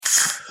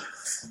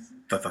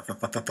And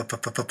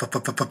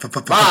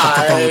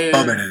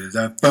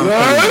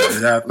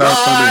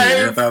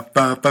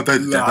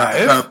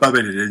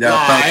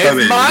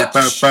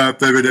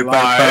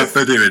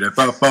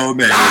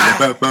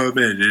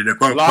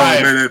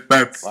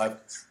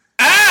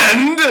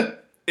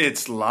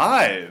it's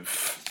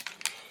live.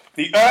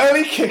 The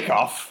early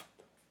kickoff.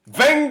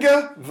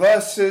 Wenger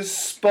versus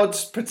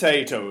Spuds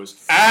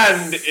Potatoes.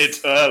 And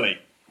it's early.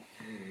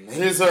 It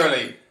is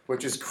early,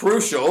 which is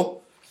crucial.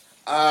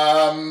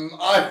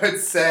 I would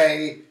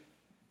say,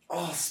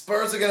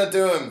 Spurs are going to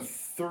do him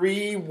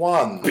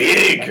 3-1.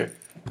 Big!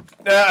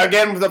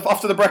 Again,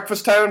 off to the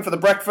breakfast town for the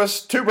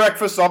breakfast. 2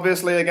 breakfasts,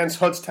 obviously, against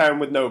Hudstown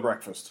with no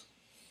breakfast.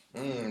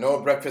 No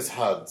breakfast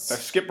Huds.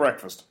 Skip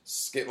breakfast.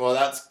 Well,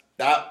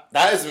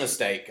 that is a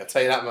mistake. I'll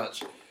tell you that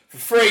much. For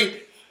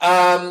free,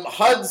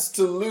 Huds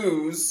to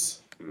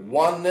lose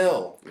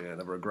 1-0. Yeah,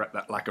 they'll regret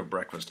that lack of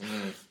breakfast.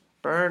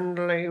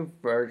 Burnley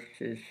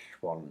versus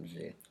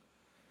Swansea.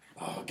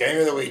 Oh, game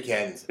of the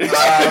weekend.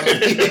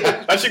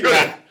 That's your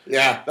good.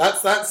 Yeah,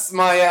 that's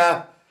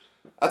my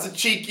that's a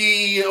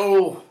cheeky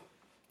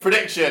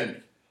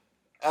prediction.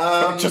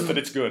 Just that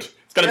it's good.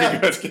 It's going to be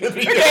good. It's going to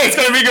be good. Okay, it's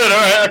going to be good. All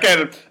right, okay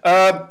then.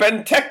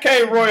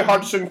 Benteke, Roy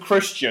Hodgson,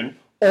 Christian,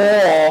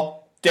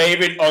 or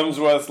David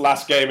Unsworth's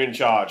last game in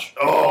charge.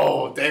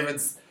 Oh,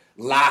 David's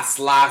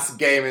last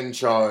game in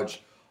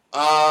charge.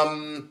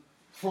 I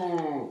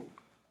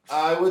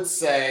would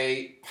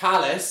say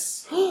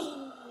Palace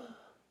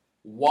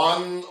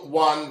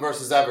 1-1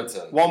 versus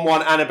Everton.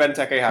 1-1 and a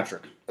Benteke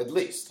hat-trick. At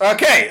least.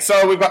 Okay,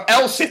 so we've got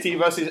L City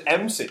versus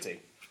M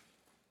City.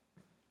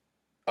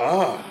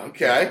 Oh,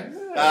 okay.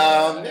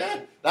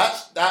 Yeah,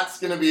 that's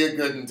going to be a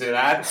good one too.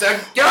 That's a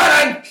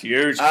good one!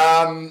 Huge.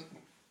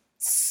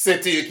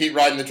 City, you keep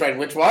riding the train.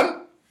 Which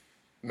one?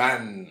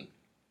 Man.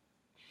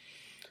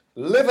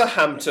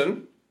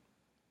 Liverhampton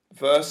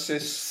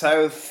versus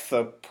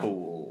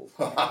Southpool.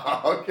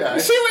 Okay. You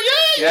see what?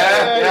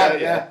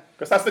 Yeah.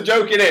 Because that's the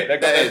joke in it.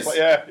 That is.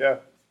 Yeah.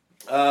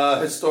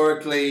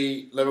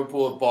 Historically,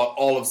 Liverpool have bought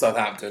all of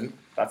Southampton.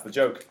 That's the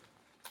joke.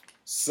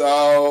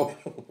 So,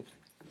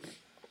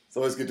 it's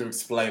always good to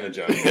explain a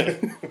joke.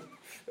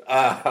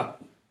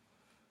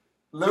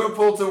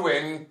 Liverpool to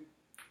win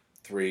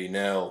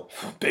 3-0.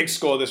 Big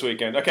score this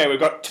weekend. Okay, we've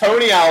got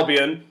Tony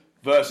Albion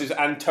versus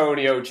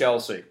Antonio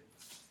Chelsea.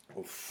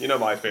 Oof. You know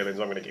my feelings.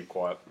 I'm going to keep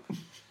quiet.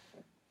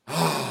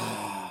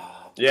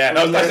 Yeah,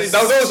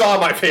 those are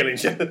my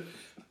feelings.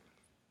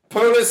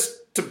 Pulis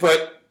to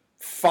put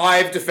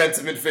 5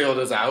 defensive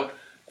midfielders out.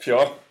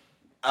 Sure.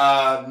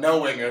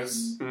 No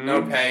wingers.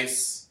 No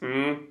pace.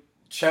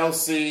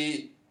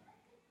 Chelsea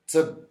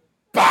to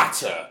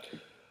batter.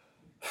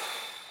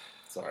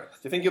 Sorry. Do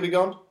you think you'll be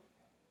gone?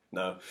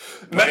 No.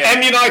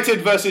 M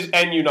United versus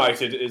N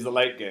United is the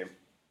late game.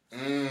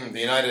 The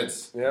United.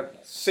 Yep.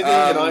 City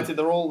United,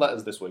 they're all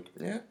letters this week.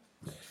 Yeah.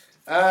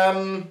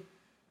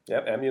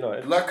 Yep, M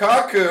United.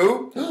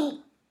 Lukaku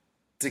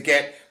to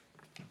get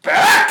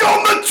back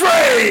on the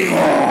train!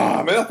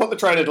 I mean, I thought the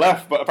train had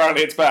left, but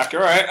apparently it's back.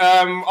 All right.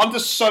 On to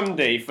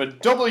Sunday for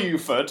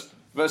Wford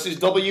versus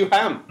W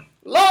Ham.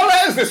 Low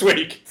letters this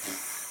week.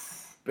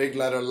 Big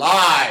letter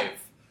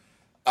live.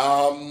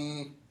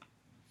 Oh,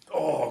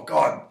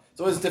 God.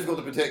 It's always difficult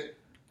to predict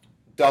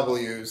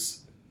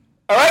W's.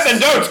 All right,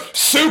 then don't.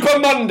 Super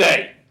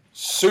Monday.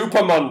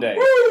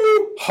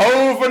 Woo!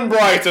 Hove and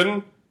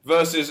Brighton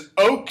versus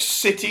Oak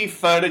City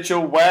Furniture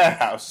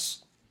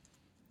Warehouse.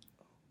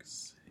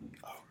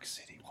 Oak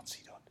City. What's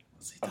he done?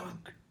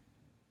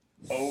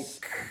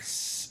 Oak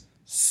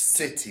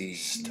City.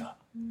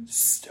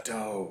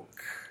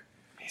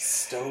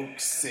 Stoke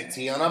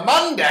City on a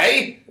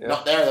Monday? Yeah.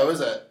 Not there, though,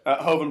 is it?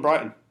 Hove and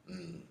Brighton.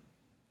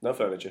 No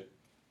furniture.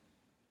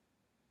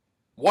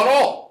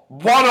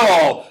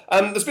 1-1.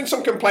 There's been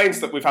some complaints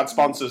that we've had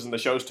sponsors and the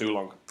show's too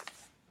long.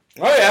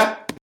 Oh, yeah.